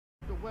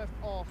West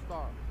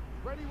All-Star.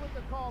 Ready with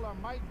the call are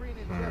Mike Green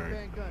and Jeff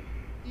Van Gundy,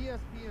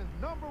 ESPN's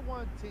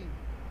 #1 team.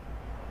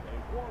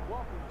 A warm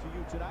welcome to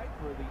you tonight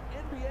for the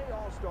NBA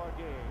All-Star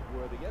Game,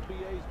 where the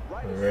NBA's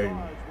brightest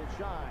stars will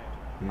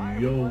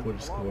shine. Yo,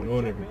 what's going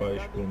on, everybody?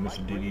 It's your boy,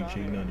 Mr.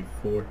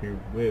 DDG94 here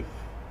with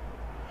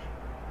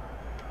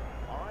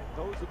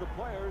those are the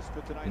players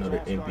for tonight's another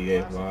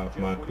NBA Live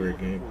My Career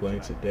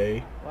Gameplay.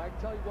 Today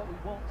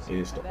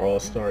is the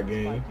All-Star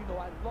Game.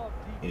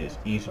 It is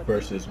East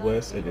versus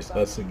West. It is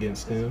us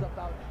against them.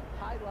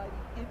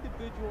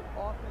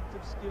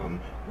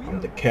 I'm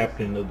the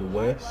captain of the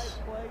West,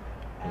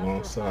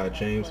 alongside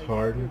James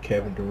Harden,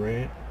 Kevin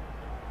Durant,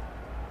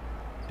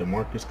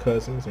 DeMarcus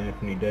Cousins,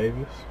 Anthony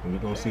Davis, and we're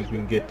going to see if we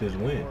can get this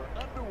win.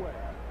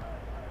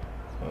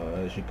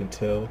 As you can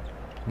tell,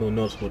 no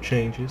noticeable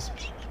changes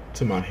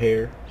to my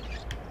hair.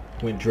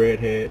 Went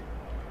dreadhead.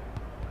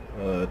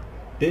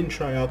 Didn't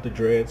try out the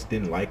dreads,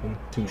 didn't like them,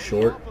 too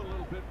short.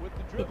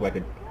 Looked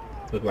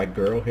like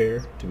girl hair,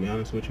 to be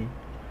honest with you.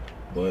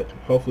 But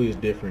hopefully it's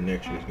different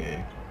next year's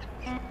game.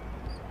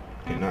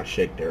 Cannot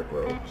shake Derrick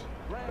Rose.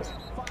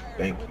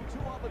 Thank you.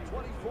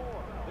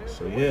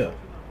 So yeah.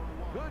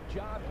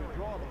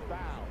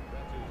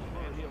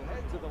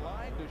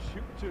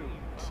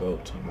 So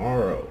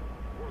tomorrow,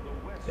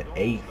 the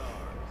 8th,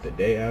 the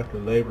day after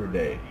Labor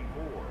Day,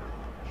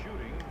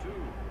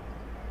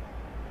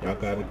 y'all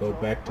gotta go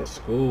back to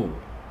school.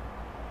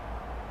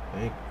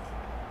 Thank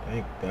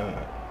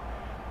God.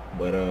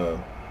 But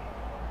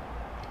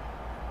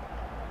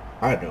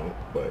I don't,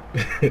 but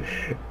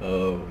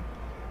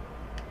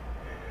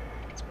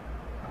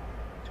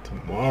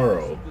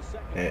tomorrow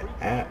that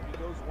app,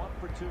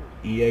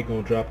 EA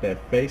gonna drop that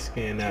face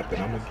scan app,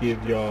 and I'm gonna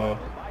give y'all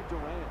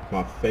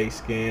my face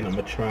scan. I'm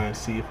gonna try and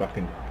see if I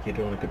can get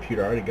it on the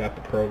computer. I already got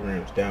the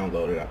programs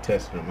downloaded. I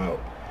tested them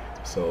out,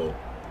 so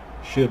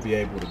should be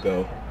able to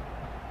go.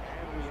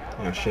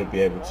 And I should be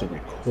able to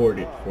record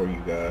it for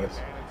you guys.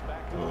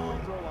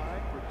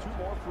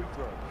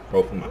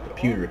 Hopefully my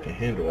computer can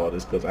handle all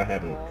this, because I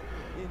haven't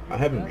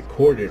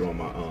recorded on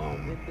my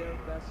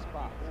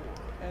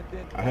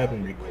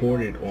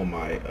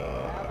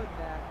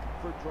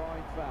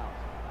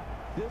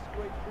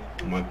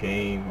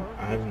game.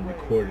 I haven't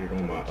recorded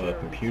on my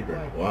computer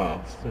in a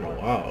while. It's been a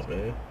while,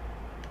 man.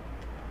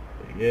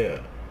 But yeah.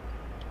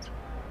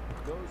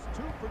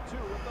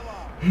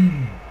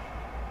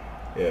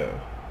 Yeah,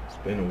 it's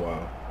been a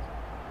while.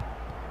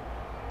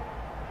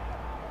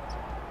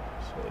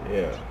 So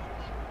yeah.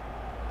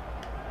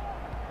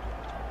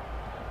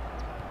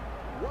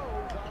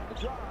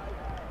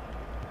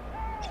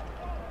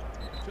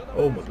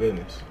 Oh my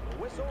goodness.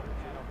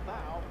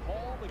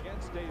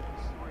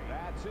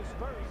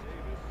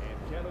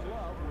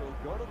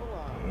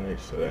 Alright,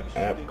 so that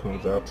app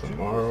comes out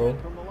tomorrow.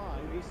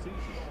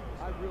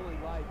 I really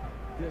like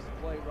this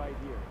play right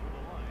here.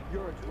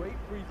 You're a great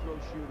free throw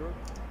shooter.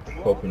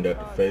 I'm hoping that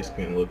the face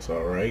scan looks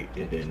alright,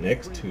 and then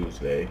next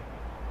Tuesday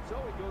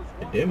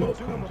the demo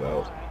comes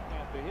out,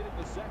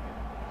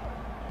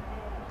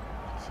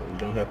 so we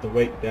don't have to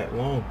wait that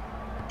long.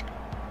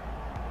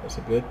 That's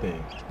a good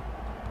thing.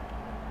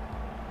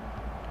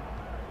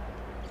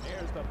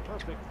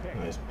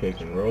 Nice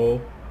pick and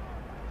roll.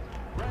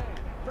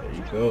 There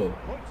you go.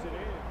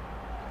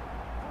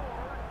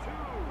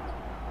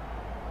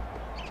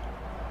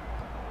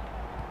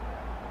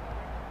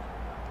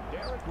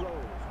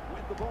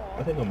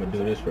 I think I'm gonna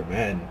do this for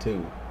Madden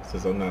too,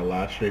 since I'm not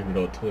live streaming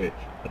on Twitch.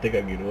 I think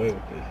I can get away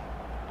with this.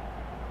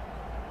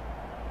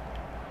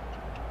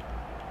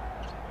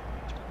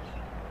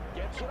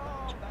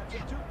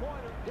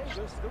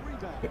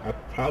 I'll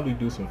probably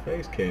do some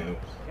face cams.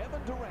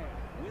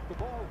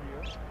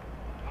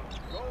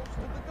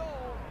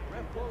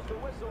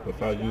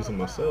 Without using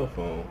my cell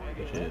phone,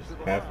 which is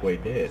halfway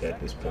dead at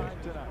this point.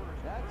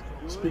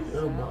 Speaking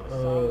of my,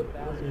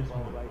 where is my...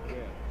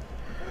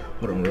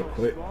 Hold on real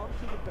quick.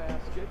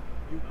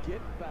 You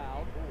get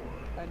fouled,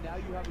 and now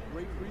you have a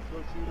great free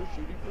throw shooter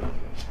shooting free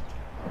throws.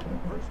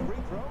 First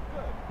free throw,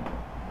 good.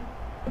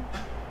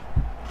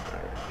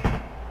 Alright.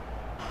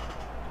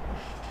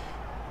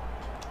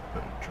 I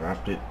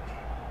dropped it.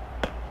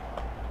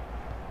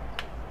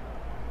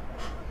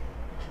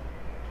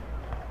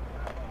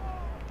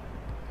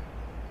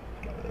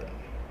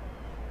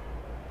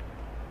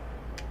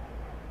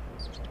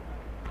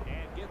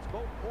 And gets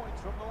both points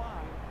from the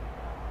line.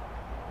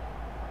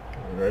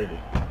 Alrighty.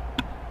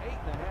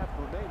 8.5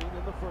 remaining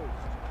in the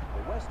first.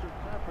 The Western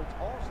Conference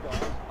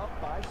All-Stars up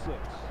by 6.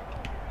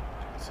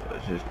 So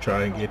let's just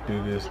try and get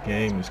through this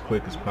game as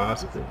quick as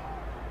possible.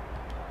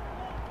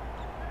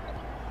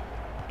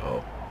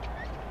 Oh,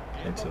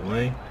 into the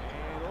lane.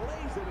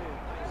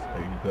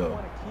 There you go.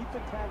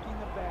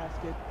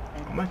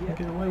 I might can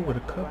get away with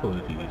a couple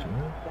of these,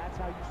 man.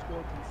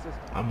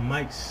 I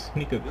might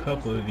sneak a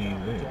couple of these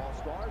in.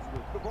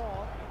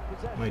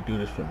 Might do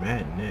this for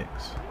Madden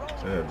next.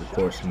 So I gotta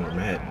record some more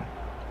Madden.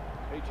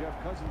 Hey, Jeff,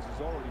 Cousins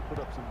has already put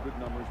up some good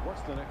numbers.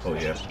 What's the next? Oh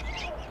yeah.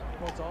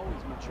 Well, it's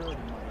always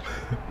maturity, Mike.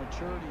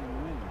 Maturity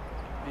and winning.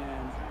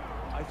 And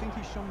I think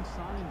he's shown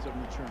signs of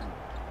maturing.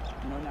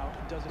 You know, now,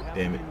 does it have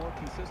Damn to it. be more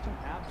consistent?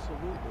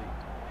 Absolutely.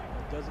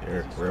 Does it?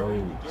 Derrick Is he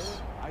starting to get Rose.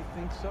 it? I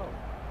think so.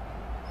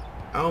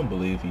 I don't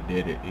believe he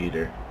did it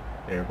either.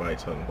 Everybody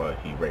talking about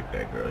he raped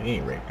that girl. He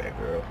ain't raped that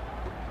girl.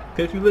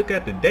 Cause if you look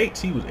at the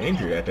dates, he was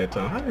injured at that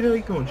time. How the hell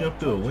he gonna jump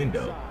through a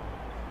window?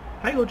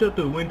 How you gonna jump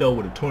through a window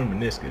with a torn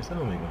meniscus? That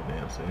don't make no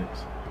damn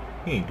sense.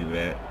 He ain't do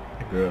that.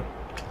 That girl.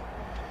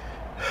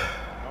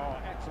 Oh,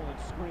 excellent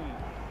screen.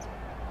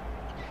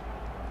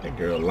 That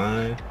girl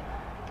lying.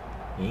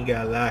 You ain't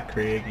gotta lie,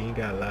 Craig. You ain't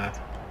gotta lie.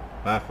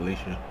 Bye,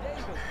 Felicia.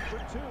 Davis for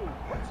two.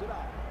 Puts it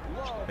up.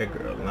 Love That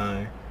girl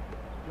lying.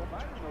 Jeff, I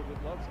didn't know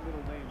that Love's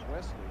middle name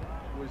Wesley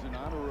was in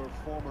honor of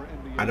former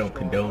NBA I don't star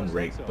condone Russ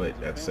rape, Unseld. but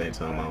He's a at the same family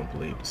time, I friend. don't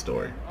believe the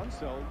story.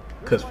 Unseld,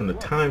 Because from the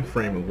time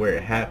frame of where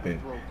it happened,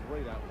 throw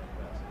great outlet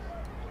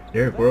passes.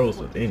 Derrick Rose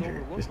was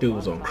injured. This dude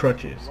was on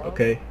crutches,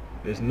 okay?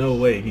 There's no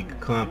way he could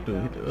climb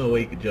through. There's no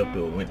way he could jump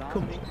through a window.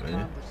 Come on,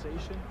 man.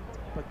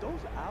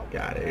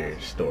 Get out of here.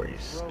 Story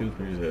is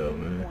stupid as hell,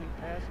 man.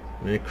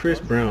 Man, Chris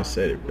Brown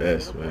said it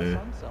best, man.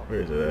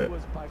 Where is it at? He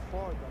was by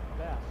far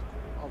the best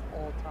of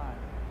all time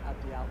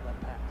at the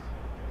outlet pass.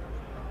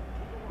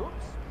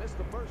 Oops, missed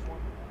the first one.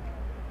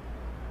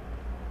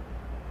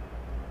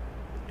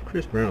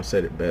 Chris Brown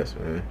said it best,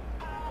 man.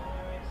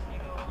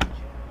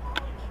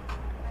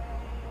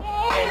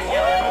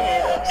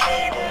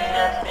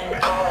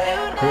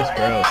 Chris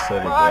Brown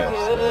said it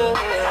best, man.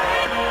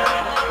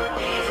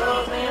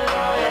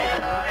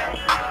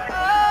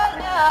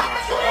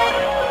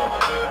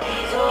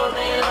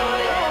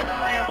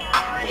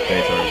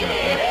 Thanks, already got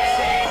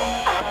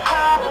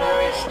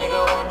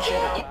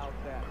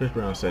that. Chris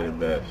Brown said it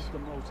best. He's the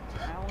most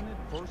talented,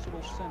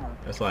 versatile center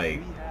That's like,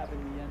 we have in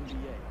the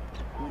NBA.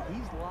 When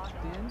he's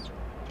locked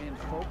in and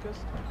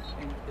focused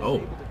and is Oh.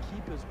 able to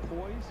keep his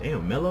poise,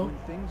 damn, Melo. when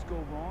things go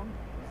wrong,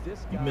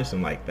 this You guy miss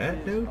him like that,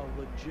 is dude? a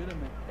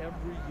legitimate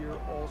every-year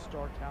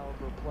All-Star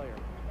caliber player.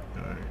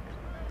 Alright.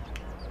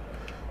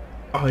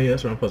 Oh yeah,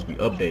 that's what I'm supposed to be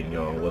updating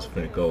y'all on what's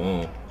finna go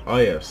on. Oh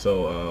yeah,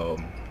 so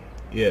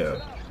yeah.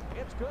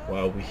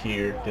 While we're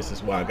here, this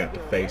is why I got the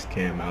face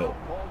cam out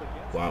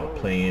while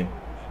playing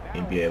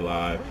NBA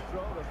Live.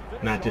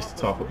 Not just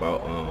to talk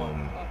about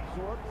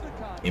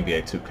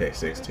NBA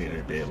 2K16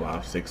 or NBA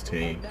Live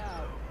 16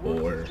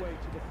 or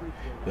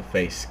the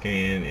face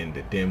scan and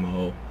the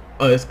demo.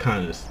 Oh, it's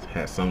kind of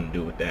has something to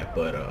do with that,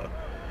 but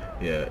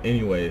yeah.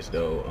 Anyways,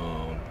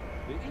 though,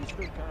 The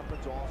Eastern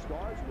Conference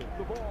All-Stars with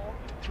the ball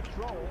in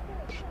control.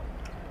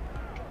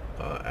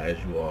 as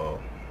you all,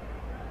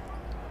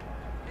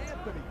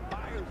 Anthony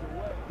fires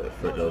away.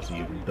 for those of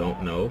you who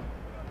don't know,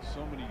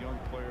 So many young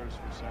players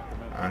for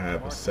Sacramento. I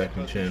have a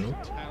second channel,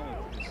 Talent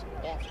is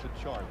off the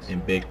charts.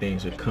 and big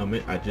things are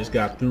coming. I just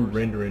got through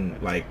rendering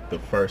like the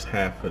first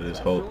half of this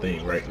whole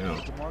thing right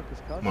now.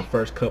 My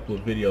first couple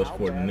of videos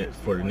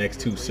for the next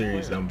two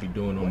series that I'm gonna be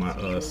doing on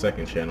my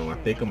second channel. I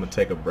think I'm gonna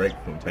take a break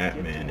from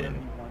Batman and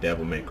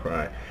Devil May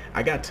Cry.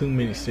 I got too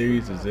many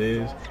series as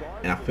is,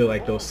 and I feel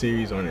like those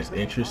series aren't as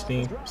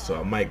interesting, so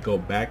I might go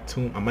back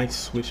to them. I might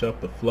switch up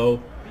the flow,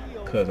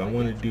 because I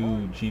want to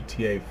do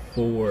GTA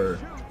 4.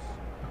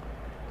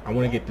 I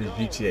want to get this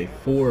GTA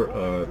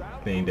 4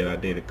 thing that I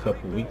did a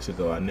couple weeks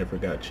ago. I never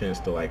got a chance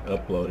to like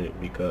upload it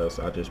because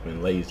I just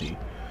been lazy.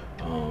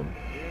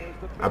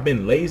 I've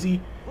been lazy,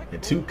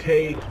 and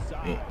 2K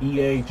and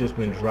EA just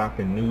been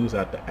dropping news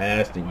out the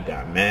ass. Then you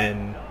got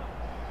Madden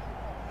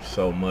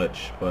so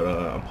much, but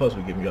I'm supposed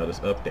to be giving y'all this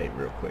update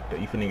real quick.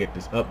 You finna get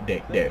this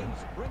update there.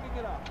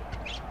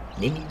 Let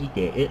me get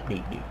that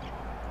update there.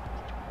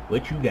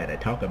 What you gotta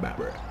talk about,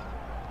 bro?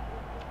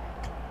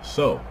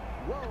 So,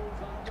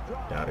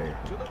 out here.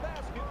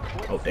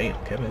 Oh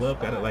damn, Kevin Love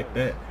got it like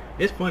that.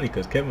 It's funny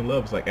because Kevin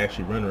Love is like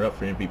actually runner up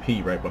for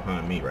MVP right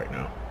behind me right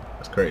now.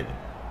 That's crazy.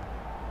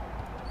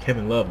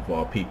 Kevin Love of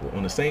all people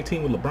on the same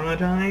team with LeBron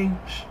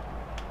James.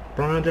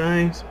 LeBron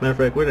James. Matter of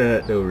fact, where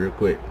did that do real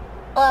quick?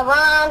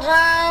 LeBron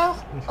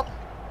James.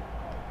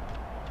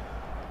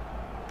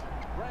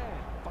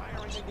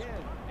 Firing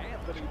again.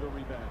 Anthony the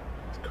rebound.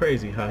 It's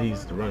crazy how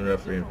he's the runner up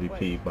for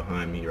MVP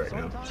behind me right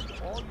now.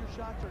 Sometimes all your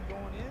shots are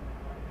going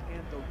in,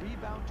 and the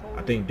rebound total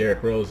I think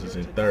Derrick Rose is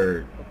in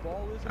third. the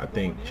ball isn't I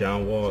think going in,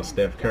 John Wall and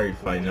Steph Curry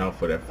fighting out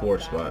for that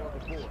fourth spot.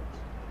 Can't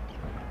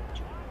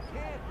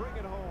bring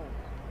it home.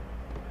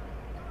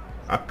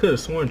 I could have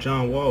sworn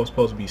John Wall was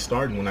supposed to be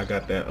starting when I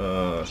got that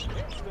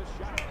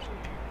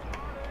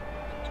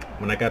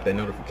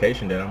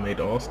notification that I made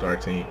the All-Star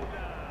team,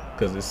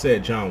 because it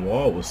said John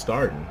Wall was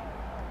starting.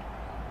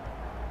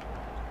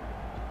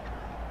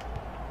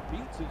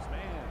 Beats his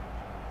man.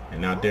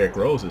 And now Derrick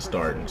Rose is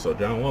starting, so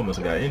John Wall must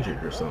have got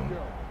injured or something.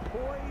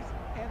 Poise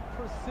and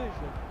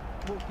precision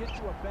will get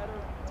you a better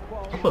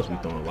quality I'm supposed to be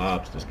shot. throwing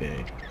lobs this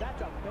game.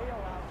 That's a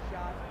bailout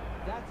shot.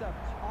 That's a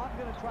I'm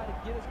going to try to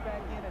get us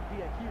back in and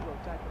be a hero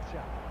type of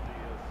shot.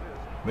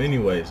 But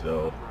anyways,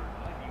 though,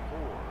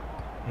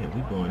 man,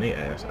 we blowing their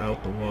ass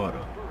out the water.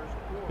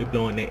 We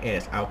blowing their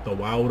ass out the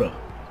water.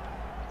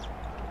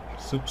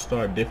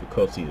 Superstar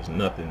difficulty is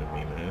nothing to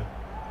me, man.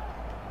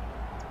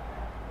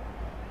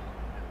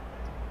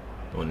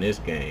 On this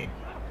game,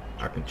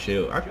 I can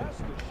chill. I can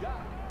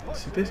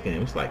see this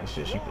game. It's like it's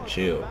just you can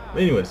chill.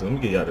 Anyway, so let me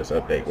get y'all this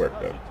update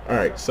worked up. All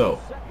right, so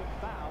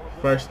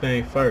first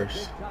thing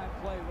first.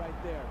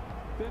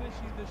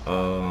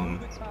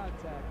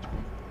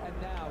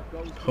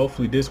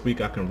 Hopefully this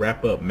week I can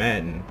wrap up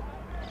Madden.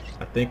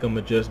 I think I'm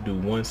gonna just do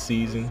one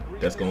season.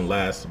 That's gonna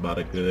last about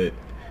a good.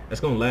 That's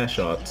gonna last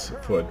y'all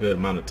for a good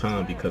amount of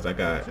time because I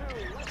got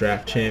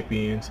draft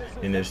champions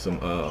and there's some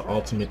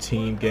ultimate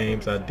team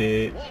games I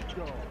did.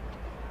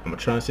 I'm gonna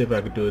try and see if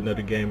I could do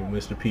another game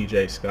with Mr.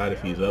 PJ Scott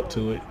if he's up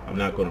to it. I'm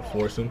not gonna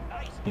force him.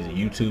 He's a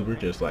YouTuber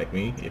just like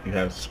me. If you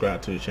haven't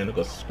subscribed to his channel,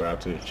 go subscribe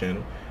to his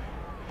channel.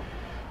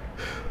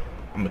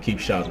 I'm gonna keep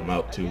shouting him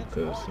out too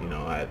because you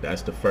know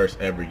that's the first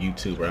ever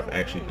YouTuber I've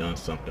actually done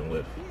something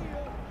with.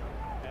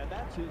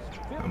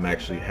 I'm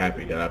actually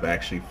happy that I've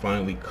actually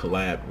finally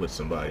collabed with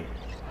somebody.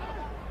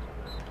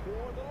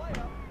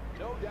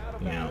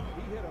 You know.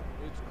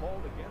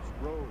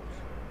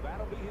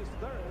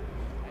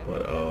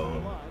 But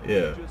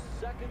yeah.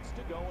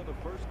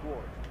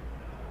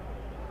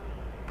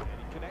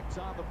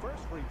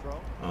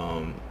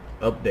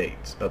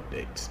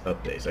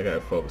 Updates. I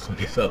gotta focus on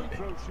this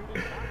update.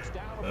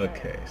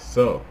 Okay,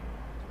 so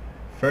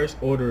first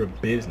order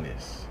of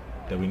business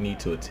that we need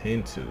to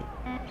attend to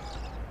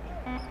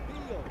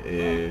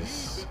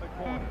is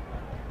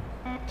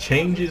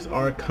changes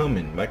are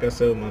coming. Like I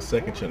said with my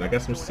second channel, I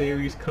got some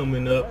series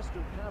coming up,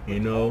 you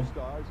know.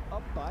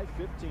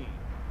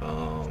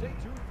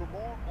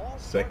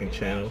 Second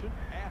channel.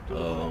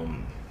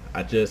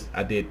 I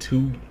did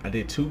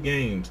two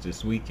games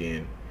this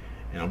weekend,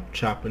 and I'm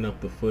chopping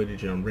up the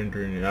footage and I'm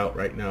rendering it out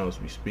right now as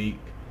we speak.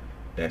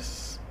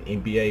 That's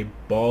NBA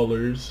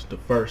Ballers, the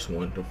first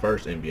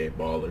NBA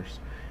Ballers.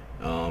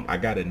 I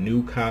got a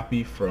new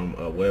copy from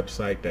a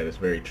website that is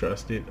very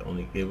trusted.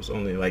 It was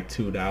only like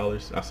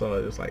 $2. I saw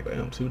it was like,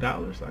 damn,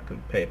 $2. I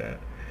couldn't pay that.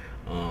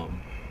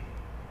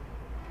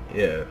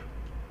 Yeah.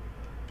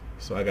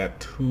 So I got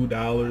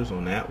 $2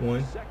 on that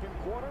one.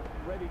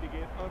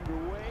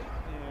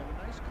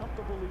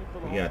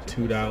 We got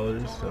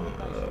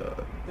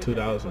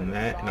 $2 on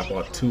that, and I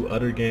bought 2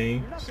 other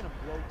games.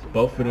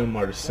 Both of them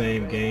are the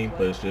same game,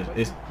 but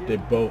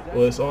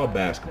it's all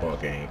basketball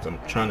games. I'm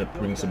trying to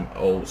bring some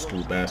old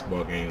school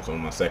basketball games on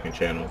my second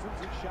channel.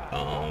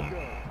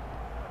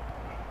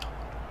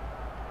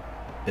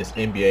 It's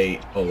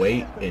NBA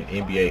 08 and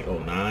NBA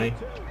 09.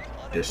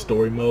 Their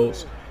story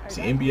modes.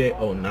 See, NBA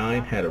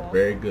 09 had a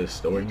very good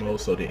story mode,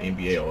 so did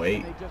NBA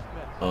 08.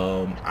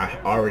 I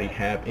already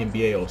have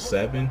NBA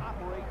 07.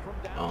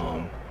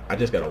 I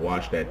just gotta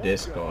wash that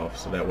disc off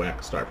so that way I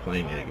can start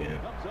playing it again.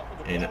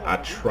 And I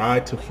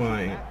tried to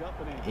find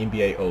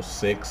NBA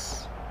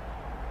 06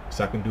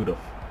 so I can do the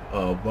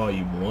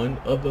volume 1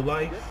 of the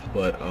life,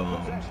 but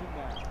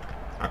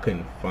I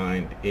couldn't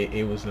find it.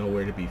 It was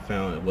nowhere to be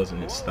found. It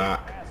wasn't in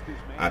stock.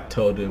 I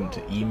told them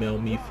to email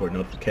me for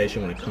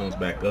notification when it comes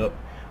back up.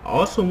 I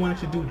also wanted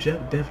to do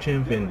Def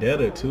Jam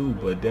Vendetta too,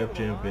 but Def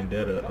Jam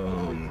Vendetta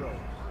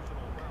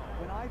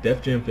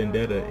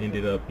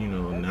ended up, you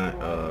know,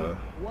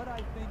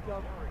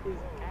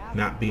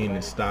 not being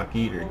in stock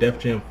either. Def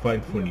Jam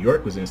Fighting for New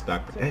York was in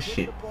stock, but that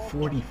shit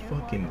 $40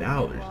 fucking,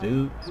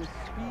 dude.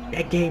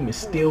 That game is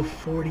still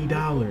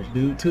 $40,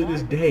 dude, to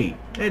this day.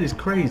 That is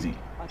crazy.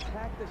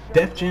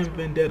 Def Jam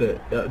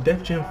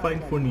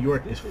Fighting for New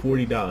York is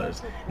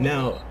 $40.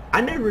 Now,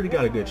 I never really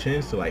got a good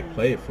chance to like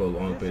play it for a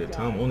long bit of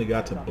time. I only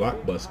got to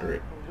Blockbuster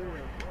it.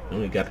 I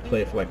only got to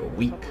play it for like a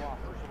week.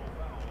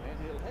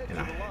 And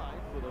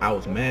I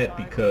was mad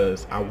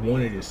because I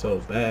wanted it so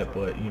bad,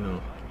 but you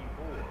know,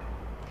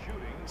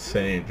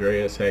 San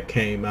Andreas had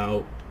came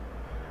out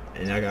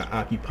and I got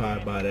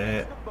occupied by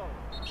that.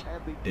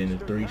 Then the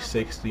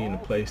 360 and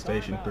the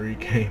PlayStation 3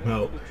 came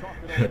out.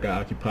 I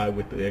got occupied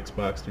with the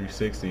Xbox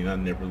 360 and I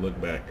never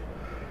looked back.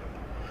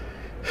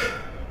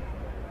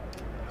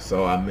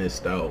 So I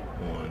missed out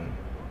on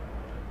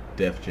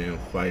Def Jam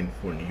Fighting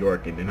for New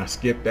York, and then I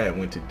skipped that and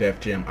went to Def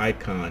Jam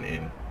Icon,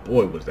 and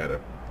boy was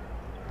that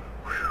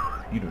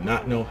you do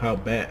not know how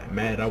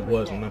mad I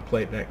was when I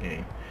played that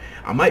game.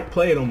 I might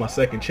play it on my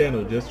second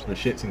channel just for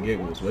shits and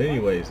giggles, but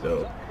anyways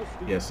though,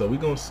 yeah, so we're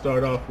gonna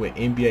start off with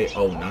NBA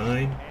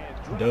 09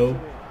 though.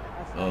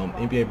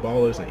 NBA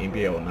Ballers and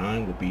NBA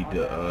 09 will be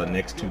the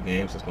next 2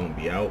 games that's gonna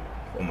be out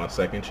on my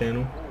second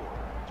channel.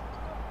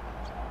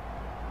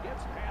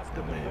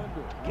 I'm gonna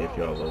give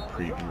y'all a little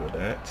preview of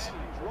that.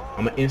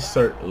 I'm gonna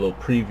insert a little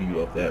preview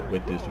of that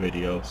with this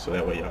video so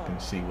that way y'all can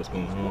see what's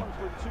going on.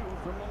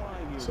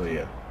 So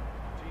yeah,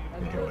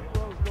 enjoy.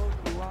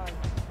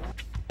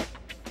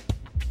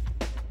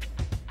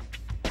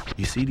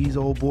 You see these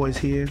old boys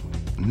here?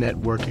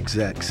 Network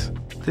execs.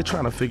 They're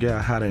trying to figure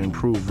out how to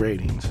improve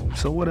ratings.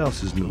 So what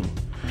else is new?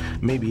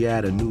 Maybe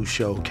add a new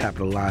show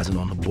capitalizing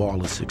on the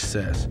Baller's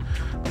success.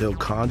 They'll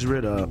conjure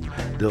it up,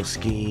 they'll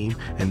scheme,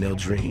 and they'll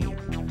dream.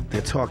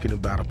 They're talking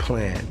about a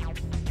plan,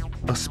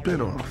 a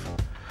spinoff.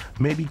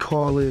 Maybe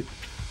call it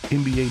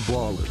NBA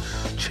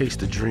Ballers, Chase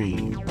the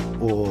Dream,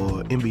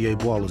 or NBA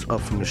Ballers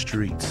Up from the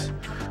Streets.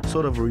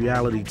 Sort of a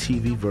reality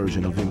TV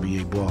version of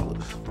NBA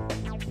Ballers.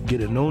 get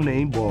a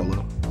no-name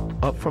baller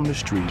up from the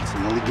streets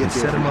and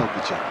set him up.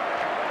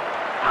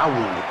 I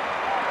want it.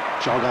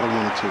 But y'all gotta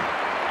want it too.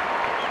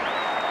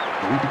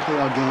 If we can play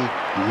our game,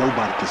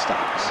 nobody can stop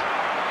us.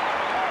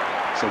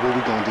 So what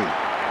we gonna do?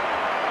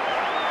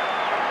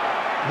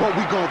 What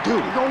we gonna do?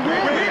 We gonna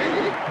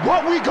win.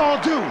 What we gonna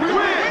do? We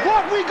win.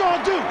 What we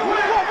gonna do?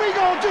 What we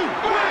gonna do?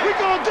 We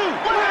gonna do?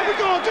 We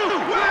gonna do?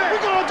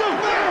 We gonna do?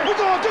 We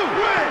gonna do?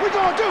 We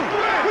gonna do?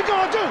 We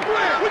gonna do?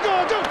 We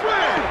gonna do?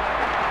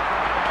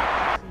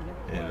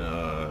 And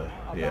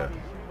yeah.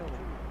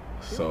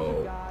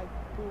 So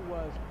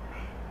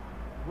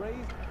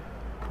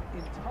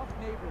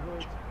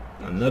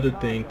another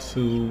thing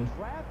too,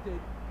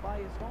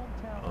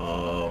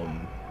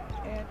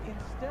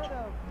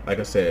 like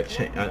I said,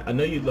 I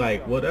know you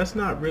like, well, that's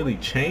not really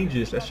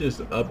changes, that's just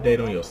an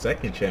update on your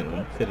second channel.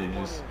 You could have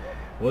just,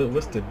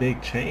 what's the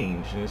big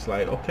change? And it's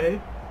like,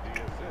 okay,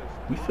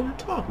 we finna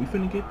talk, we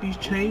finna get these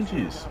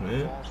changes,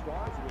 man.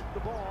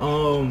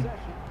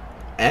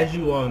 As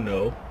you all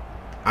know,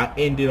 I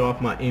ended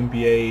off my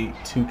NBA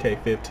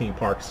 2K15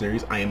 Park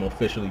series. I am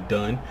officially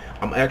done.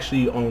 I'm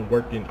actually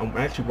working on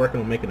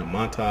making a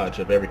montage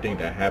of everything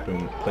that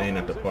happened playing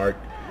at the park.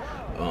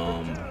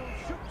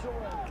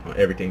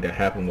 Everything that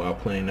happened while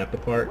playing at the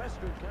park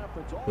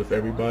with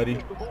everybody.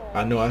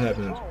 I know I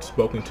haven't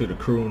spoken to the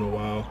crew in a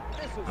while.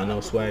 I know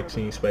Swag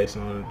seen Space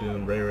on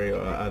doing Ray Ray.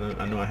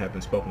 I know I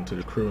haven't spoken to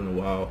the crew in a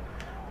while.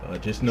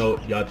 Just know,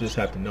 y'all just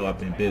have to know I've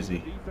been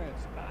busy.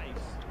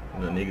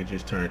 The nigga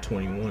just turned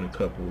 21 a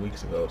couple of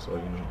weeks ago, so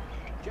you know,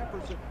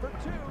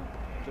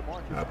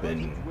 I've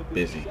been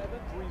busy.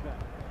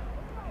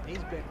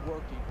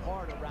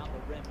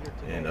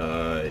 And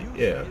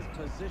yeah,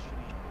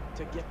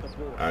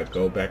 I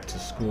go back to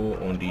school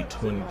on the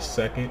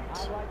 22nd.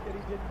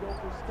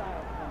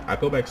 I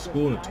go back to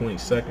school on the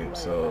 22nd,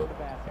 so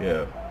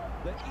yeah.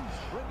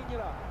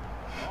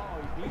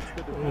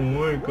 I don't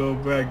want to go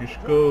back to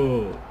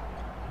school,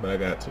 but I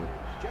got to.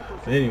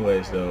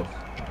 Anyways, though.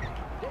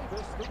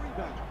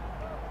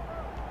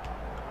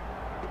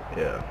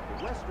 Yeah.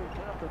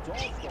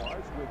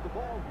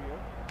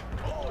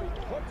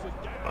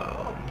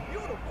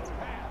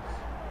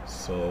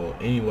 So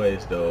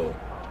anyways though,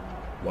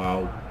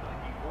 while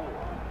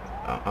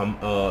I'm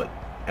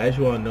as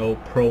you all know,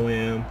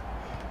 Pro-Am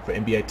for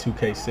NBA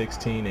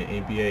 2K16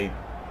 and NBA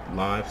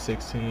Live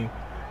 16,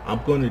 I'm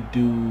gonna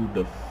do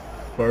the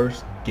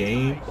first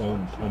game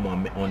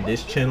on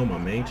this channel, my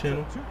main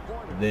channel,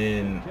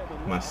 then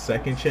my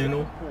second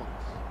channel.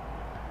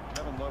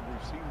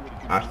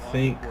 I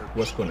think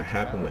what's going to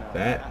happen with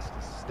that,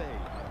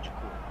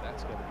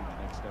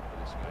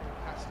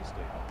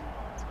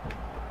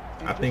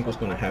 I think what's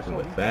going to happen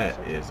with that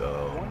is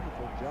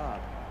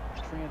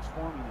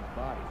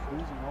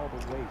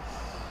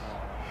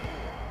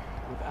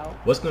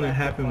what's going to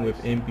happen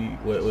with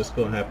NBA, what's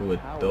going to happen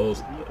with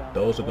those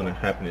are going to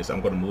happen is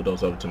I'm going to move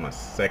those over to my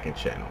second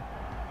channel.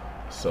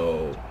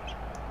 So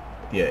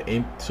yeah,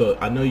 so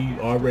I know you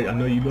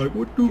like,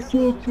 what the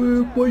fuck,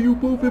 man? Why you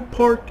moving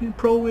Park and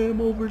Pro-Am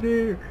over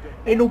there?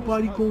 Ain't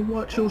nobody gonna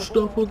watch your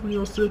stuff over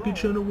your second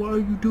channel. Why are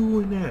you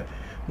doing that?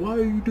 Why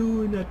are you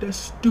doing that? That's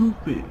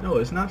stupid. No,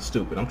 it's not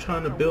stupid. I'm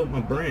trying to build my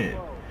brand,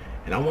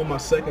 and I want my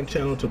second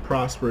channel to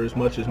prosper as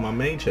much as my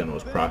main channel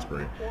is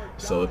prospering.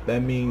 So if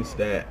that means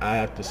that I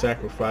have to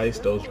sacrifice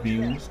those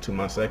views to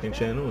my second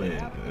channel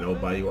and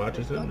nobody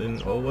watches them, then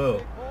oh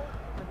well.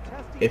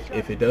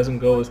 If it doesn't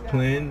go as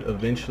planned,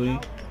 eventually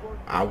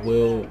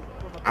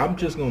I'm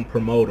just gonna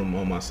promote them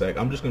on my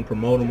I'm just gonna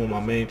promote them on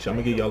my main channel.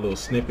 I'm gonna give y'all little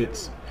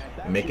snippets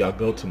and make y'all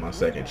go to my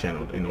second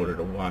channel in order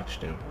to watch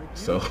them.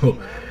 So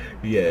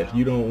yeah, if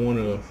you don't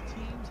wanna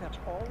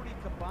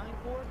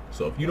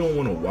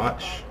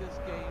watch,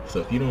 so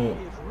if you don't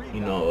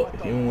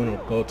wanna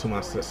go to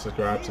my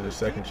subscribe to the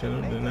second channel,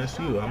 then that's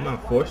you. I'm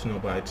not forcing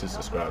nobody to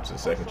subscribe to the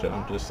second channel.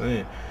 I'm just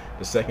saying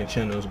the second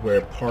channel is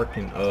where Park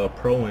and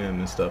Pro-Am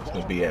and stuff is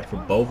gonna be at for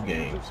both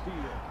games.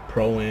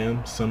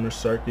 Pro-Am, Summer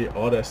Circuit,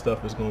 all that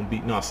stuff is going to be,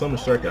 no, Summer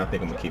Circuit I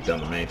think I'm going to keep that on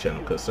the main channel,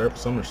 because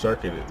Summer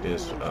Circuit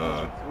is,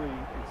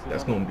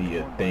 that's going to be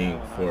a thing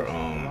for,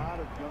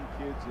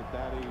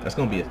 that's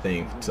going to be a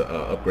thing to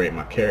upgrade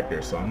my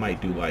character, so I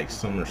might do like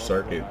Summer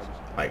Circuit,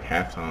 like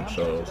halftime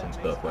shows and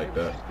stuff like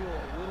that.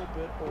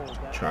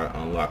 Try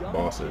to unlock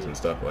bosses and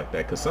stuff like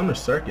that, because Summer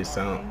Circuit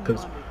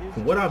because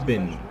from what I've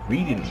been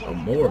reading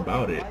more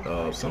about it,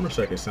 Summer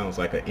Circuit sounds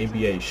like an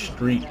NBA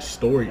Street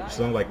story,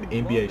 sounds like the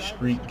NBA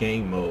Street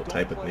game mode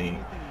type of thing,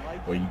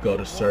 where you go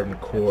to certain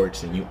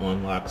courts and you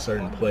unlock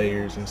certain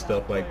players and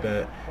stuff like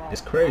that.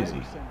 It's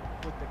crazy.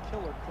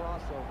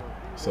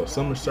 So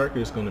Summer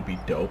Circuit is going to be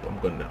dope. I'm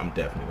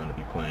definitely going to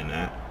be playing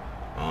that.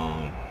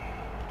 Oh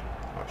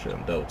shit,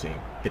 I'm double team.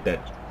 Get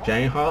that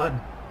Jane Hard.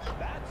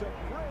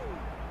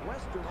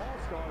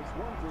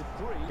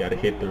 Gotta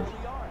hit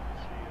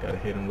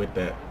him with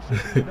that.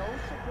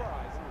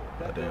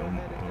 Goddamn,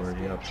 I'm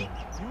already out there.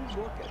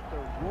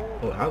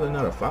 Oh, how did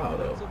not a foul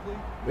though?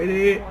 What did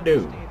it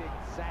do?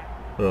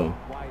 Hold on.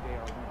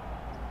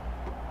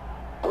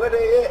 What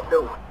did it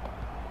do?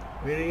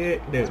 What do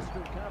you do?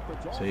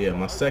 So yeah,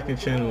 my second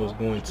channel is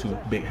going to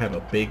have a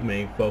big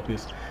main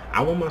focus.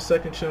 I want my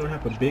second channel to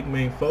have a big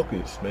main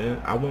focus,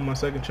 man. I want my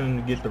second channel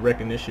to get the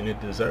recognition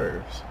it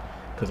deserves.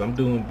 Cause I'm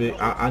doing big.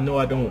 I know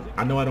I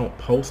don't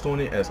post on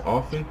it as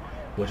often,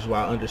 which is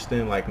why I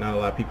understand like not a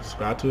lot of people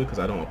subscribe to it because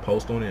I don't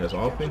post on it as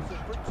often.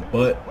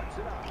 But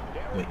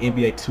when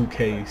NBA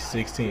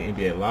 2K16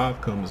 NBA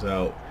Live comes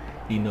out,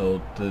 you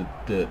know,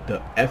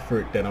 the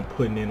effort that I'm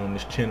putting in on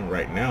this channel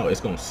right now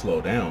is gonna slow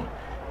down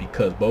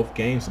because both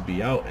games will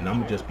be out and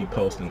I'm gonna just be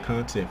posting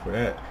content for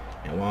that.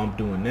 And while I'm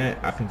doing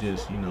that, I can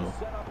just, you know,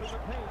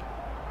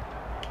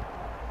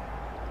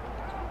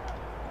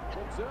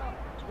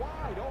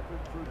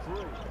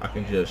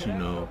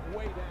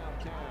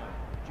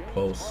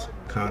 post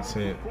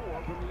content.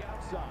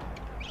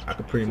 I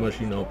could pretty much,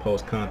 you know,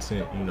 post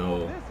content, you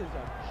know,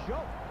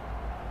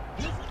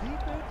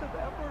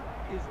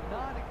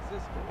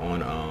 on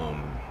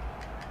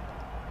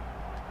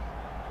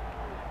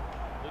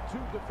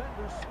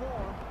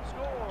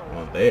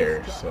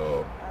there.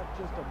 So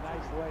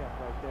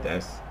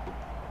that's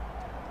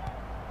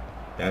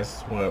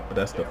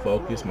the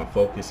focus. My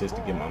focus is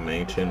to get my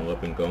main channel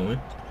up and going.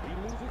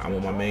 I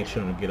want my main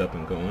channel to get up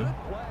and going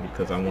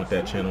because I want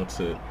that channel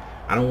to,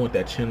 I don't want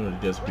that channel to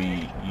just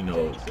be, you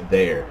know,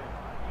 there,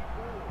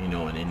 you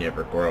know, and it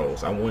never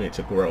grows. I want it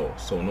to grow.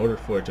 So in order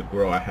for it to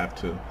grow, I have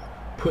to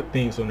put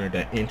things on there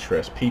that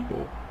interest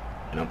people.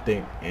 And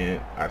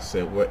I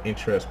said, what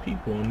interests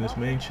people on this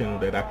main channel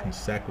that I can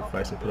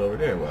sacrifice and put over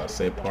there? Well, I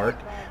said park.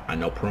 I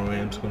know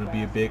Pro-Am's going to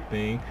be a big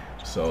thing.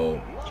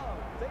 So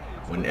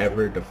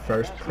whenever the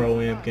first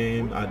Pro-Am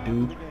game I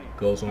do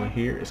goes on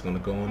here, it's going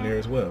to go on there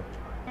as well.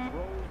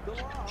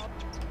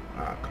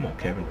 Come on,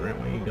 Kevin Durant,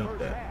 why you dump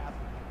that?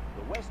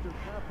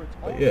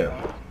 But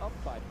yeah,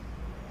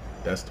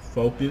 that's the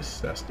focus.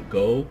 That's the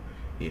goal.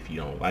 If you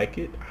don't like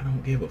it, I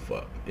don't give a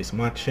fuck. It's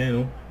my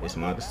channel. It's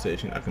my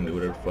decision. I can do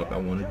whatever the fuck I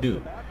want to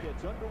do.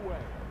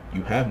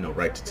 You have no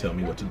right to tell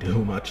me what to do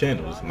with my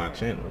channel. It's my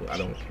channel. I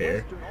don't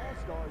care.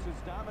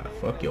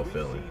 Fuck your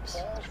feelings.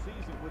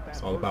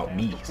 It's all about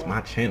me. It's my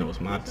channel.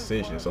 It's my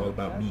decision. It's all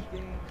about me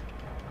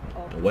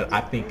and what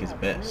I think is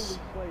best.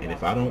 And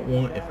if I don't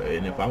want,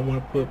 if I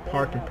want to put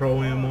Park and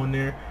Pro-Am on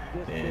there,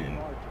 then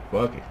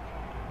fuck it.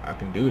 I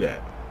can do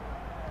that.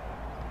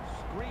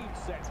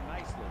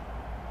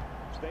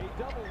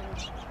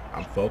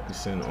 I'm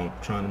focusing on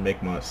trying to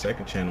make my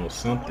second channel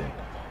something.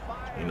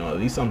 You know, at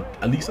least I'm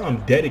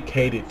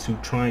dedicated to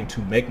trying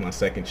to make my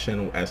second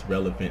channel as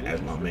relevant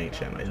as my main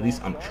channel. At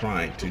least I'm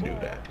trying to do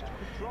that.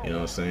 You know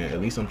what I'm saying?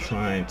 At least I'm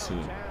trying to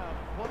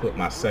put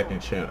my second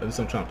channel. At least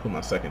I'm trying to put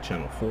my second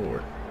channel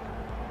forward.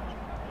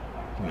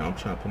 You know, I'm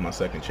trying to put my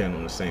second channel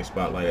in the same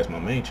spotlight as my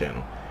main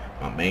channel.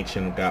 My main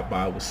channel got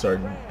by with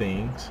certain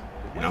things,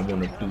 and I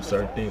want to do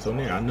certain things on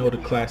there. I know the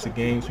classic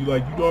games. You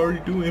already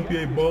do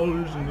NBA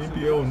Ballers and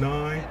NBA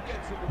 09.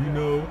 You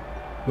know,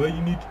 well,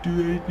 you need to do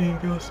everything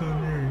else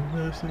on there. You know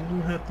what I'm saying? You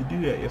don't have to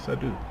do that. Yes, I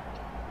do.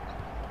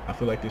 I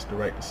feel like it's the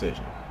right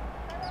decision.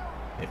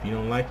 If you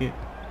don't like it,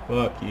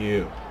 fuck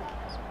you.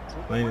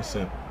 Plain and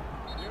simple.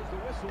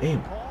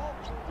 Damn.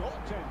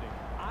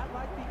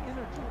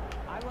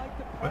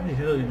 Why the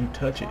hell did you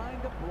touch it?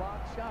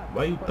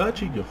 Why you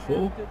touch it, you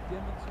fool?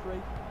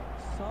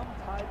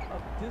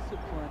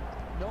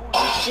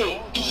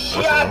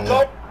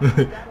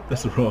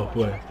 That's the wrong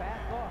way.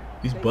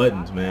 These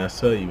buttons, man, I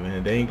tell you,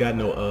 man, they ain't got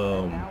no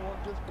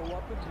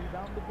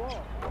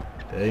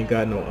they ain't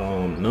got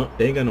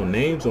no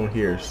names on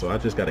here, so I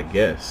just gotta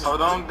guess. Oh,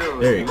 don't do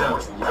it. There you go.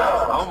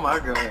 Oh my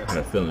God. I had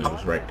a feeling it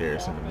was right there.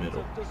 It's in the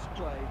middle.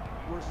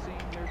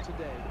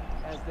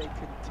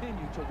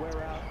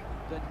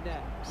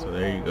 So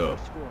there you go.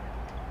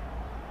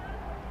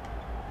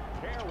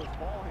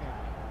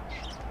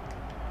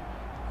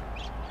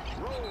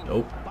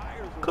 Nope.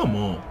 Come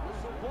on.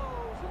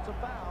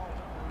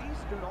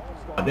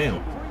 Oh,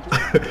 damn.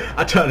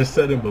 I tried to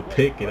set him a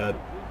pick and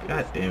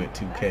God damn it,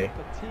 2K.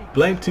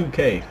 Blame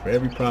 2K for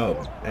every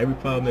problem. Every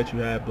problem that you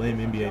have, blame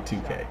NBA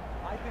 2K.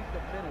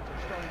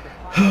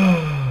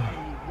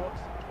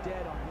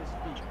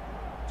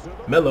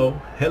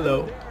 Mello,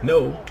 hello,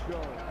 no.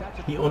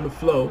 He on the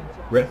flow.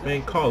 Ref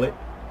ain't call it.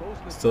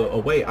 So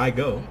away I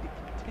go.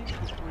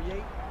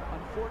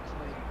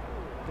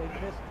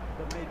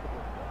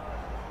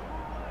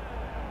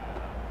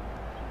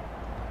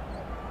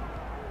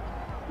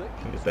 Look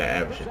at that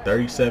average,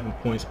 37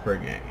 points per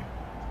game.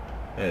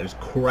 That is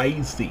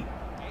crazy.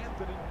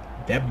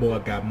 That boy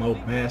got more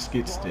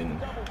baskets than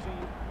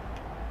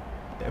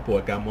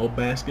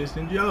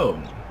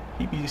Jordan.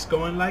 He be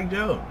scoring like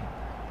Jordan.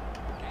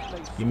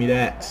 Give me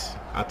that.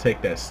 I'll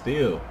take that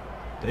steal.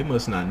 They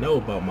must not know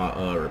about my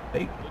I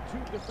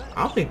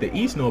don't think the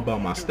East know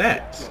about my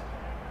stats.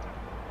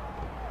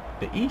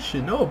 The East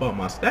should know about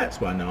my stats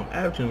by now. I'm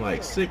averaging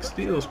like 6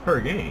 steals per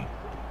game.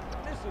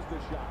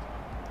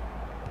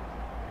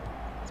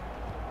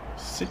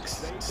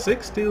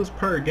 Six steals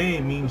per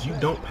game means you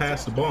don't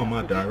pass the ball in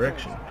my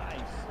direction.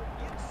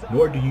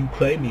 Nor do you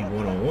play me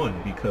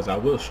one-on-one, because I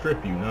will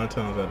strip you 9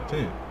 times out of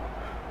 10.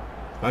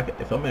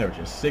 If I'm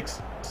averaging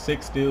six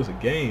steals a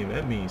game,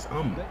 that means The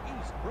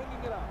East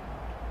bringing it up.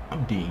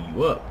 I'm D'ing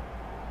you up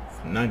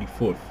from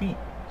 94 feet. You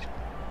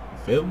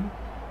feel me?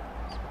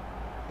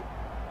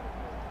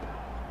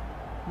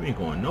 We ain't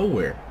going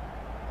nowhere.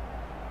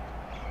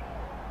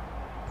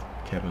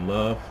 Kevin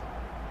Love.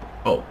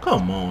 Oh,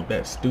 come on,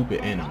 that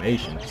stupid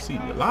animation. See,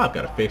 a lot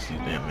gotta fix these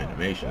damn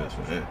animations,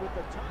 man.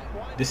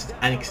 This is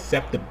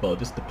unacceptable.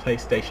 This is the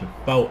PlayStation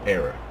 4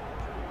 era.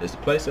 This is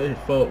the PlayStation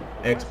 4,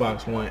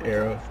 Xbox One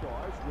era.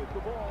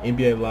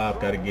 NBA Live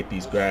gotta get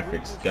these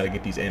graphics, gotta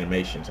get these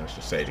animations, I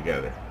should say,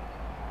 together.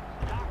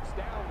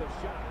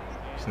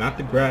 It's not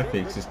the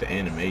graphics, it's the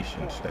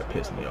animations that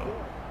piss me off.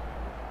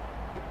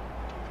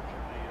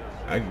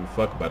 I give a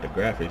fuck about the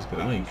graphics because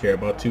I don't even care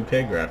about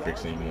 2K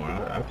graphics anymore.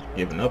 I've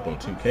given up on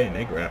 2K and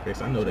their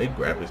graphics. I know their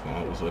graphics gonna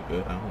always look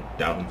good. I don't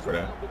doubt them for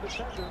that.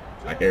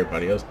 Like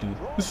everybody else do.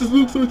 This just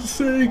looks like the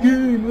same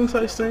game. It looks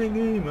like the same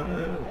game.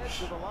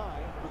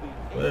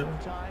 Whatever.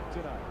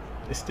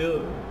 It's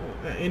still,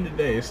 at the end of the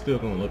day, it's still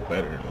gonna look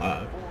better than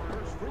live.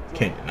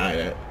 Can't deny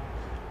that.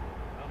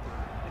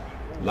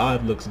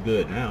 Live looks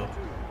good now.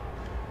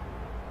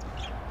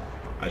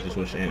 I just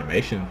wish the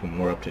animations were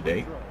more up to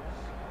date.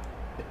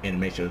 The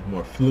animation is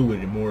more fluid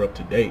and more up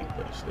to date,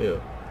 but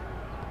still,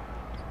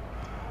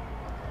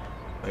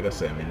 like I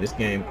said, man, this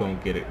game gonna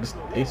get it.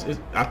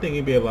 I think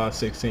NBA Live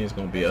 16 is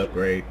gonna be an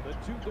upgrade.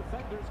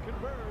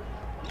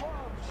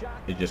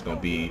 It's just gonna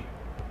be.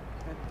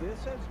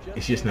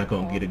 It's just not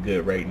gonna get a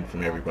good rating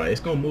from everybody.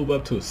 It's gonna move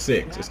up to a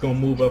 6. It's gonna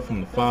move up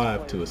from the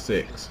 5 to a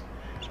 6.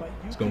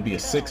 It's gonna be a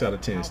 6 out of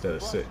 10 instead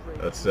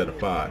of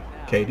 5.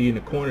 KD in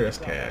the corner, that's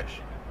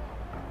cash.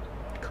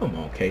 Come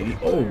on, KD.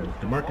 Oh,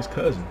 DeMarcus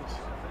Cousins.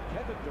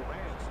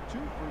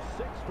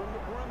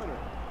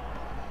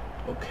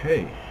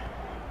 Okay.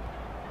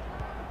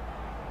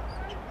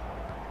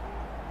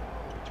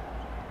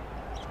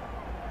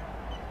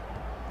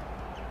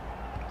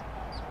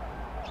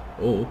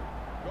 Oh.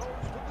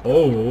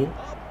 Oh.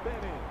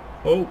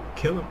 Oh,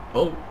 kill him.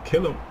 Oh,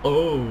 kill him.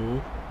 Oh.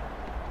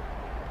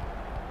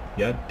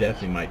 Yeah, I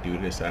definitely might do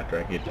this after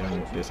I get done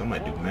with this. I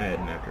might do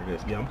Madden after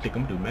this. Yeah, I think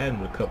I'm gonna do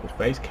Madden with a couple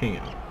face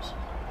cams.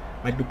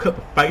 Might do a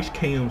couple face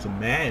cams of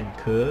Madden,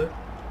 cuz.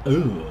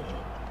 Ugh.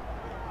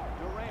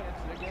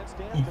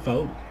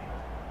 E4.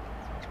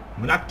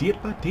 When I did.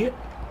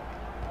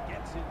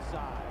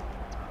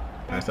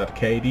 Pass out to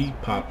KD.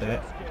 Pop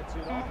that.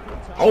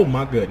 Oh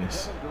my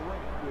goodness.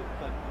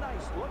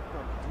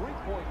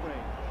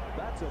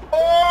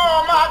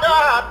 Oh my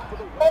God!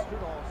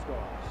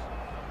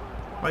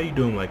 Why you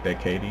doing like that,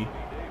 KD?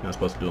 You're not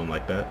supposed to do him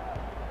like that.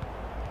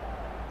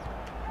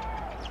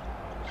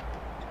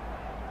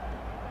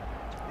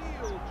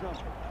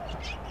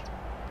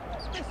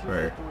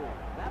 Right.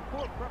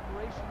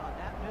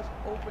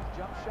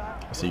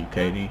 I see you,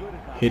 KD.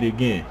 Hit it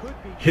again.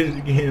 Hit it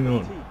again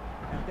on him.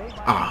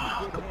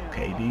 Ah, come on,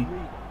 KD.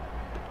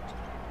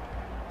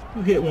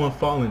 You hit one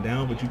falling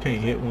down, but you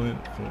can't hit one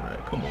from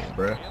right. Come on,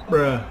 bruh.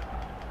 Bruh.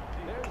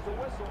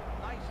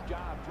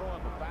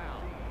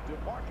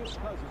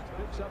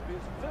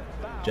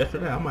 Just for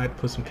that, I might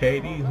put some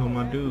KDs on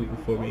my dude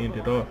before we end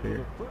it off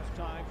here.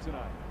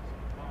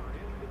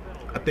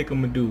 I think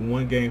I'm going to do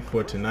one game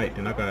for tonight,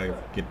 then I got to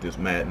get this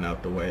Madden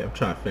out the way. I'm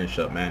trying to finish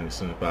up Madden as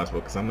soon as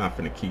possible because I'm not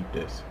going to keep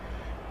this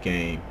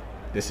game.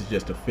 This is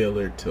just a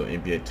filler till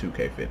NBA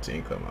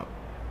 2K15 come out.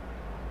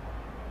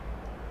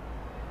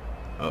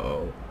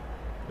 Uh-oh.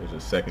 There's a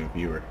second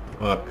viewer.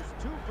 Fuck.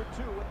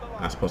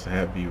 Not supposed to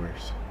have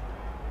viewers.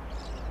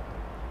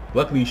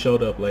 Luckily he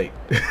showed up late.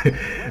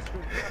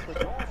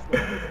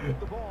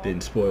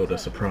 Didn't spoil the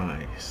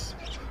surprise.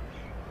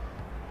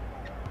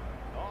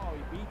 Oh,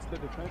 he beats the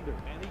defender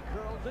and he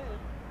curls in.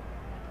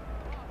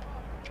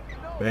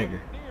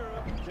 Banger.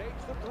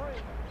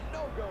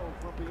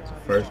 So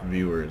first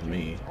viewer is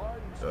me.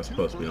 That's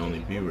supposed to be the only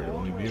viewer. The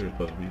only viewer is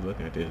supposed to be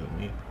looking at this is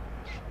me.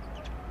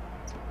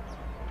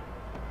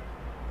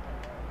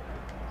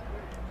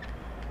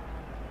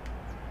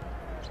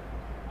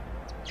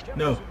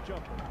 No.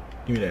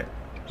 Give me that.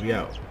 We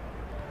out.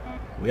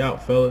 We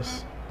out,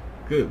 fellas.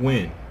 Good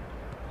win.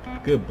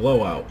 Good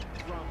blowout.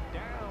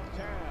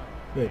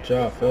 Good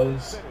job,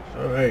 fellas.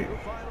 Alright.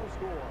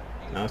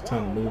 Now it's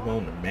time to move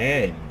on to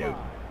Madden, dude.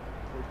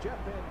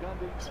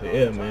 So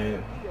yeah,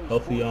 man.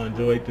 Hopefully y'all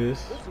enjoyed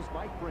this.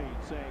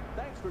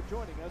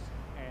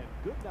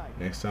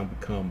 Next time we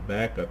come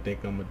back, I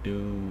think I'm gonna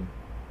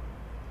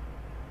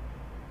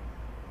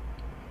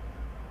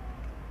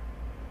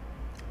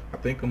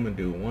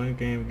do one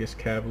game against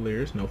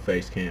Cavaliers, no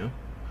face cam.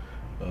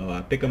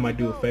 I think I might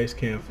do a face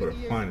cam for the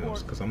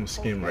finals because I'm gonna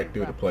skim right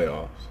through the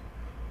playoffs.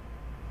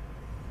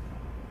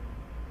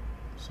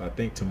 So I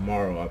think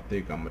tomorrow, I'm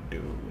gonna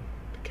do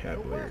the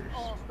Cavaliers.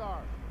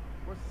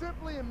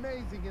 Simply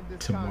amazing in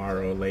this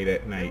tomorrow contest. Late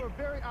at night. They were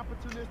very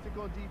opportunistic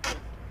on defense,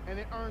 and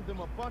it earned them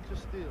a bunch of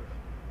steals.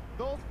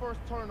 Those first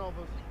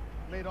turnovers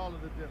made all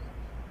of the difference.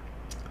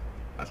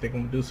 I think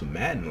I'm gonna do some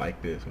Madden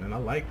like this, man. I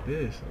like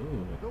this.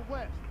 Ooh. The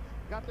West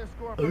got their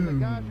score from the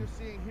guys you're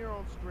seeing here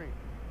on screen.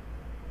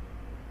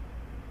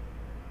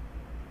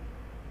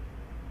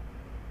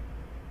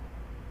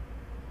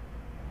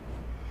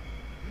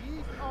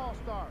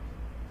 All-Stars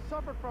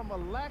suffered from a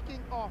lacking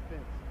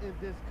offense in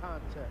this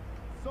contest.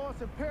 So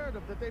it's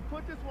imperative that they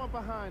put this one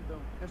behind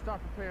them and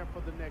start preparing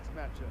for the next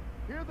matchup.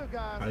 Here are the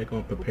guys. How you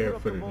gonna prepare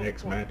for the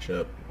next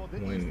matchup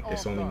when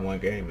it's only one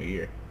game a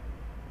year?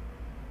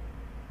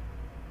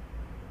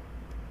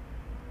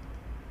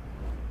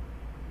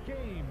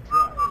 Game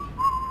drive.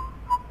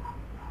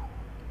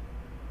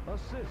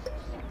 Assists.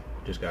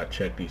 Just gotta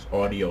check these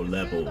audio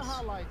levels.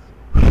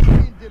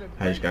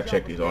 I just gotta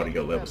check these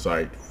audio levels.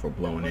 Sorry for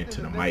blowing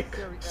into the mic.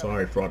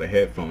 Sorry for all the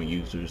headphone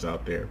users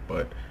out there,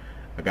 but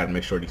I gotta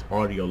make sure these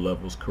audio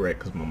levels correct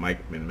because my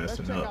mic been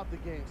messing up.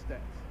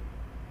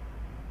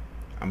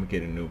 I'm gonna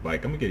get a new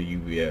mic. I'm gonna get a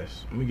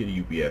UBS. I'm gonna get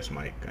a UBS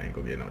mic. I ain't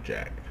gonna get no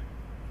jack.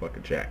 Fuck a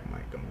jack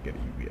mic. I'm gonna get a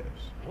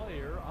UBS.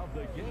 Player of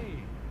the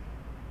game.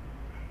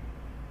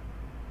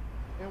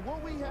 And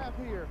what we have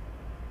here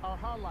are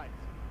highlights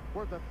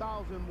worth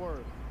 1,000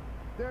 words.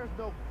 There's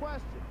no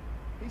question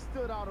he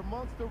stood out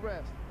amongst the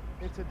rest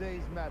in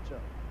today's matchup.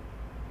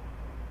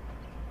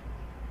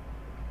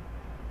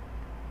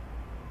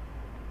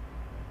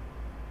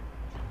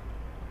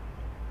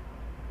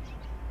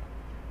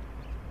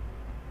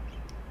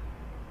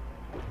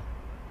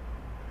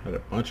 Had a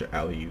bunch of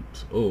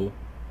alley-oops. Oh.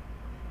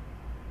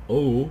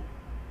 Oh.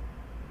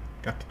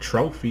 Got the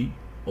trophy.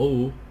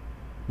 Oh.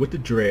 With the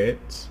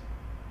dreads.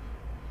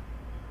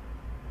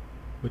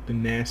 With the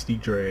nasty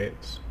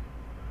dreads.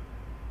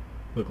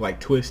 Look like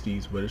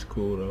twisties, but it's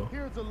cool though.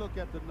 Here's a look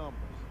at the numbers.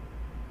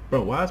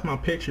 Bro, why is my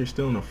picture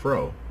still in a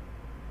fro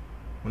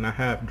when I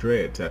have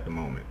dreads at the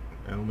moment?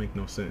 That don't make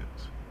no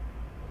sense.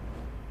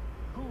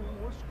 Who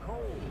was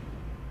cold?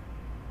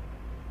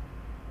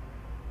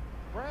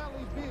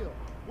 Bradley Beal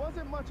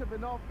wasn't much of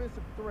an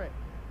offensive threat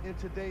in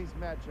today's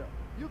matchup.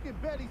 You can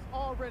bet he's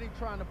already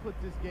trying to put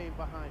this game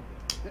behind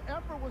him. The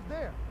effort was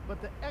there,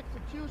 but the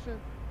execution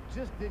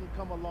just didn't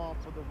come along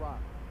for the Rock.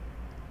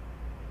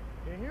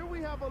 And here we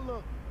have a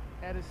look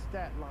at his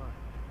stat line.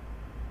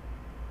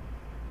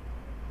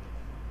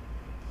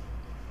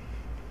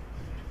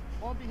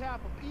 On behalf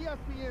of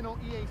ESPN on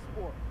EA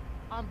Sports,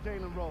 I'm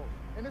Jalen Rose,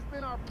 and it's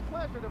been our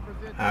pleasure to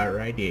present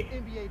Alrighty.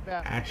 NBA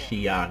basketball. I see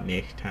y'all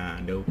next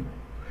time though.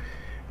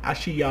 I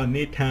see y'all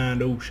next time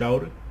though,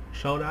 shorty.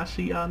 Shorty, I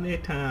see y'all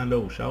next time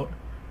though, shorty.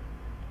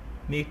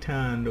 Next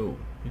time though.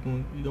 We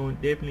gonna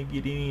definitely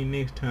get in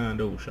next time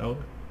though, shorty.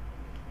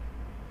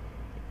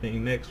 I think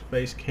next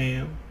face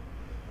cam.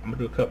 I'm gonna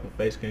do a couple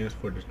face cams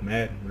for this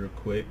Madden real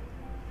quick.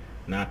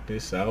 Knock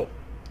this out.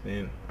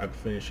 Then I can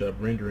finish up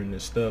rendering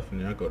this stuff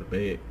and then I go to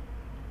bed.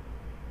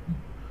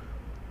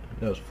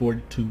 That was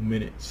 42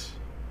 minutes.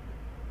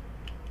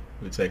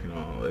 We're taking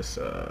all this.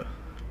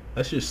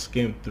 Let's just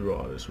skim through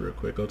all this real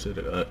quick. Go to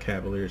the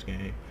Cavaliers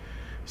game.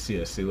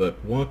 See, look,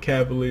 one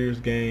Cavaliers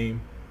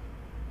game,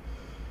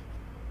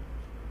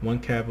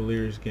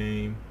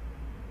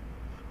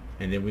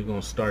 and then we're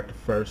gonna start the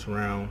first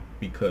round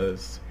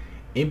because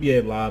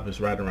NBA Live is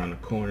right around the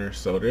corner,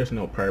 so there's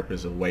no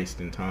purpose of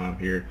wasting time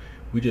here.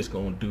 We just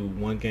gonna do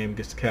one game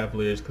against the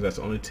Cavaliers because that's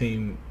the only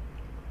team.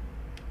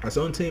 That's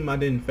the only team I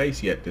didn't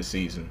face yet this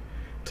season.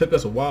 Took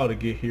us a while to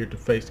get here to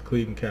face the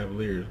Cleveland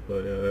Cavaliers,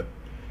 but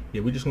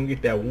yeah, we're just gonna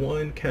get that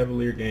one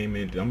Cavalier game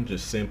in. I'm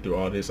just sim through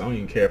all this. I don't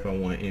even care if I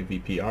want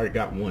MVP. I already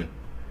got one,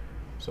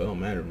 so it don't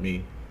matter to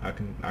me. I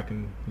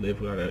can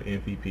live without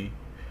an MVP.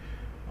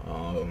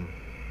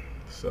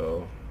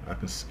 So I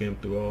can skim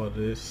through all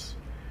this.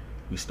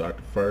 We start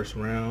the first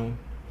round.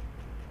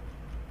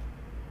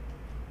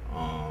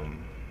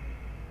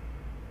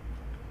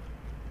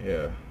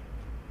 Yeah.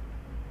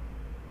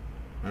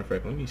 Matter of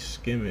fact, let me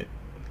skim it.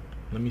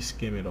 Let me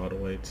skim it all the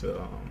way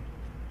to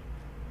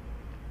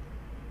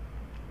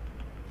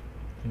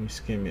let me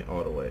skim it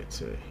all the way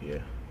to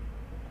here.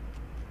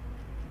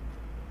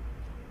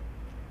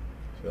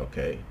 So,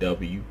 okay,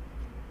 W,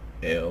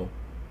 L,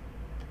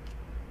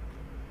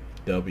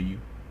 W.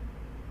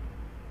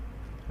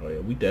 Oh yeah,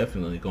 we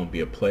definitely gonna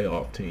be a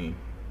playoff team.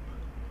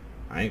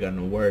 I ain't got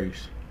no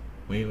worries.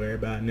 We ain't worried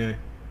about nothing.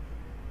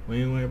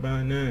 We ain't worried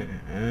about nothing.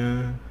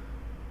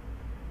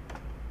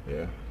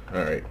 Yeah.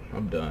 All right,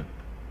 I'm done.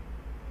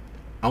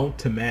 On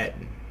to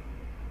Madden.